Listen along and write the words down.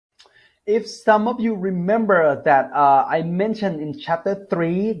If some of you remember that I mentioned in chapter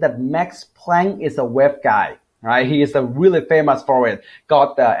 3 that Max Planck is a wave guy, right? He is really famous for it.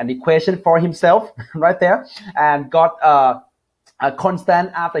 Got an equation for himself right there, and got a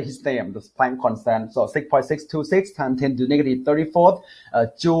constant after his name, the Planck constant. So 6.626 times 10 to negative 34th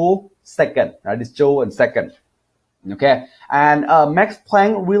joule second, right? This joule and second. Okay, and Max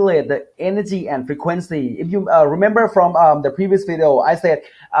Planck related the energy and frequency. If you remember from the previous video, I said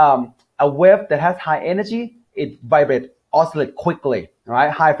a wave that has high energy, it vibrates, oscillate quickly, right?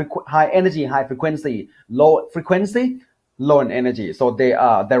 High energy, high frequency, low frequency, low in energy. So they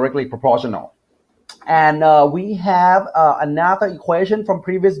are directly proportional. And we have another equation from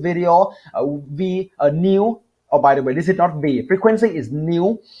previous video, V nu. Oh, by the way, this is not V. Frequency is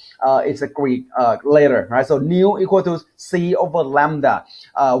nu. It's a Greek letter, right? So nu equal to C over lambda.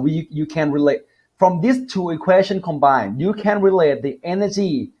 You can relate from these two equations combined. You can relate the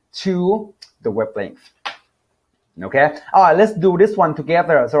energy to the wavelength. Okay. All right. Let's do this one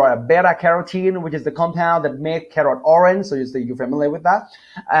together. So beta carotene, which is the compound that makes carrot orange. So you're familiar with that,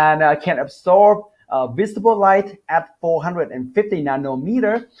 and can absorb visible light at 450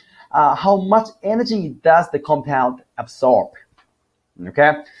 nanometer. How much energy does the compound absorb?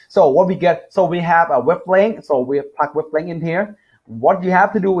 Okay, so what we get, so we have a wavelength, so we plug wavelength in here. What you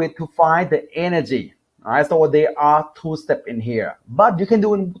have to do is to find the energy. All right, so there are two steps in here, but you can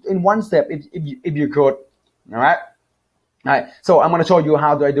do in one step if you could. All right, so I'm going to show you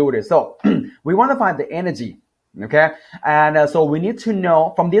how do I do this. So we want to find the energy. Okay, and so we need to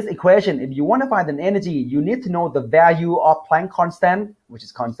know from this equation, if you want to find an energy, you need to know the value of Planck constant, which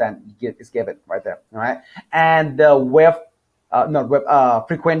is constant, is given right there. All right, and the wave,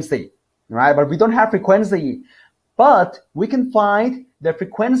 frequency, right? But we don't have frequency, but we can find the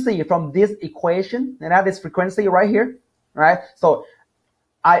frequency from this equation, and that is frequency right here, right? So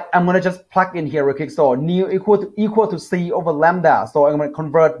I'm going to just plug in here real quick. So nu equal to C over lambda. So I'm going to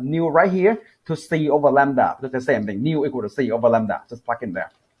convert nu right here to C over lambda. It's the same thing. Nu equal to C over lambda. Just plug in there.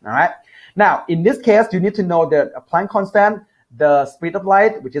 All right. Now, in this case, you need to know the Planck constant, the speed of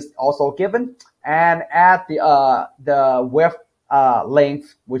light, which is also given, and add the wave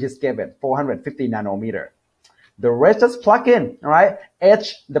length, which is given, 450 nanometer. The rest just plug in. All right.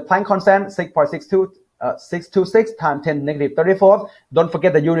 H, the Planck constant, 6.626 times 10 negative 34th. Don't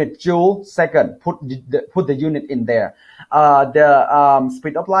forget the unit joule second. Put the unit in there. The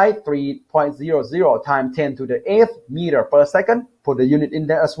speed of light 3.00 times 10 to the 8th meter per second. Put the unit in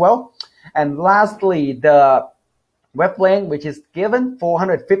there as well. And lastly, the wavelength, which is given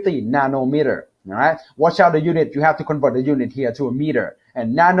 450 nanometer. All right. Watch out the unit. You have to convert the unit here to a meter.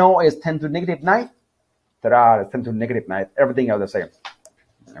 And nano is 10 to negative 9. Ta-da! It's 10 to negative 9. Everything else the same.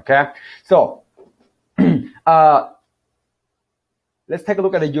 Okay. So let's take a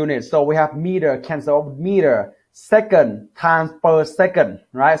look at the units. So we have meter, cancel out meter, second times per second,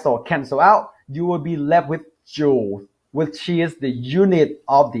 right? So cancel out, you will be left with joule, which is the unit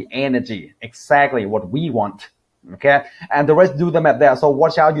of the energy, exactly what we want. Okay, and the rest do the math there. So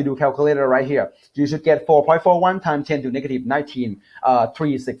watch out, you do calculator right here. You should get 4.41 times 10 to negative 19,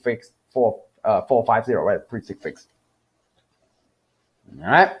 366, 450, right? 366. All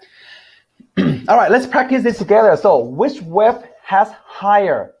right. All right, let's practice this together. So which wave has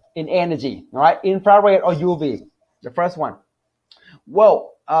higher in energy? All right, infrared or UV? The first one.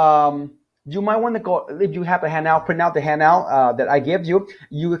 Well, you might want to go, if you have the handout, print out the handout that I gave you.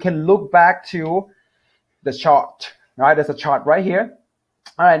 You can look back to the chart. All right, there's a chart right here.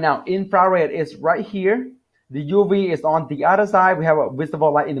 All right, now infrared is right here. The UV is on the other side. We have a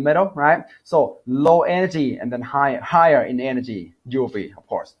visible light in the middle, right? So low energy and then higher in energy, UV, of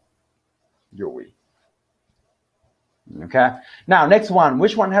course. UV. Okay. Now, next one.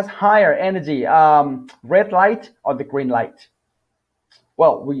 Which one has higher energy? Red light or the green light?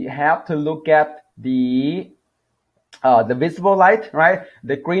 Well, we have to look at the visible light, right?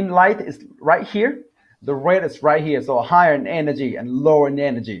 The green light is right here. The red is right here. So higher in energy and lower in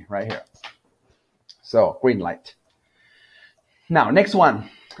energy right here. So green light. Now, next one.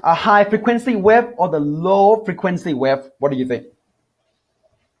 A high frequency wave or the low frequency wave? What do you think?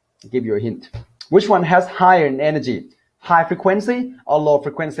 I'll give you a hint. Which one has higher in energy? High frequency or low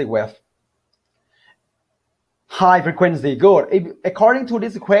frequency wave? High frequency, good. According to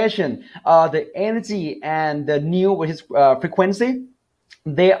this equation, the energy and the nu, which is frequency,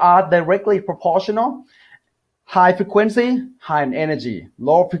 they are directly proportional. High frequency, high in energy.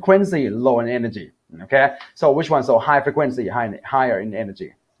 Low frequency, low in energy. Okay, so which one? So high frequency, higher in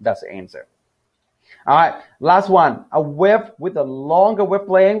energy. That's the answer. All right, last one. A wave with a longer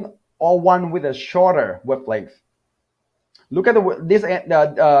wavelength or one with a shorter wavelength? Look at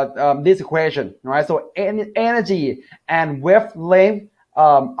this equation, right? So energy and wavelength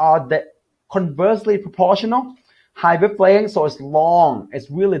are conversely proportional. High wavelength, so it's long.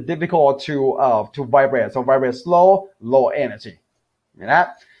 It's really difficult to vibrate. So vibrate slow, low energy. You know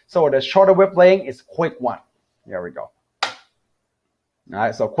that? So the shorter wavelength is quick one. There we go. All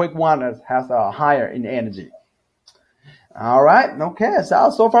right, so quick one has a higher in energy. All right, okay,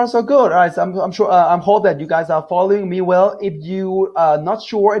 so far so good. All right, so I'm sure, I'm hope that you guys are following me well. If you are not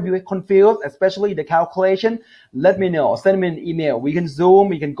sure, if you're confused, especially the calculation, let me know. Send me an email. We can Zoom,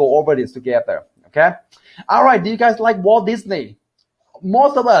 we can go over this together, okay? All right, do you guys like Walt Disney?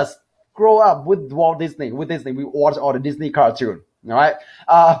 Most of us grow up with Walt Disney. With Disney, we watch all the Disney cartoon, all right?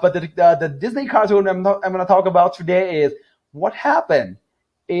 But the Disney cartoon I'm going to talk about today is what happened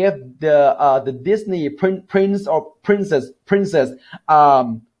if the Disney prince or princess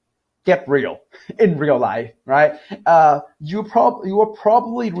get real in real life, right? You will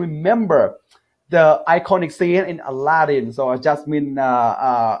probably remember the iconic scene in Aladdin. So Jasmine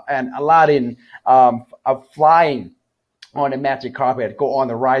and Aladdin are flying on a magic carpet, go on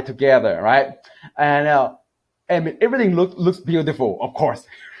the ride together, right? And everything looks beautiful, of course,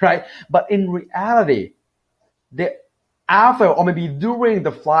 right? But in reality, after or maybe during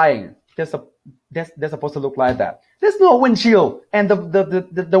the flying, they're supposed to look like that. There's no windshield, and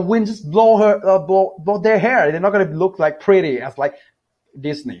the wind just blow their hair. They're not gonna look like pretty as like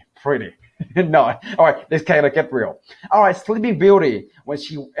Disney pretty. No, all right, let's kind of get real. All right, Sleeping Beauty.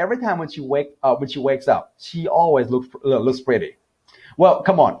 Every time when she wakes up, she always looks pretty. Well,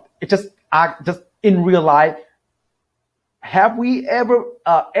 come on, just in real life. Have we ever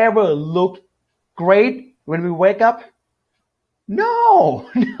looked great when we wake up? No.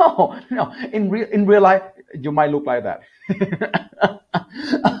 In real life, you might look like that.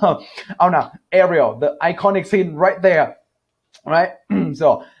 Oh no, Ariel, the iconic scene right there, right?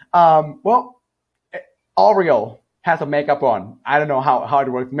 So, well, Ariel has a makeup on. I don't know how it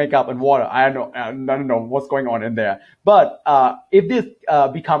works, makeup and water. I don't know what's going on in there. But if this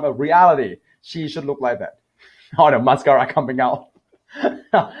become a reality, she should look like that. Oh, the mascara coming out.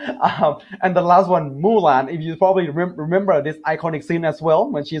 And the last one, Mulan. If you probably remember this iconic scene as well,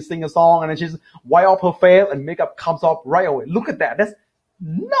 when she sings a song and then she's wipe off her face and makeup comes off right away. Look at that. That's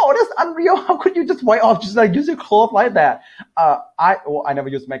unreal. How could you just wipe off, just like use your clothes like that? I never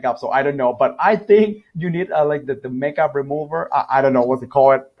use makeup, so I don't know. But I think you need like the makeup remover. I don't know what's it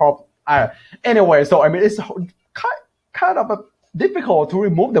called. Anyway, so I mean it's kind of difficult to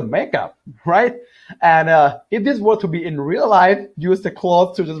remove the makeup, right? And if this were to be in real life, use the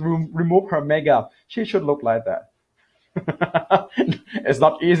clothes to just remove her makeup, she should look like that. It's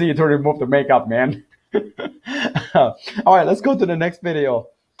not easy to remove the makeup, man. All right, let's go to the next video.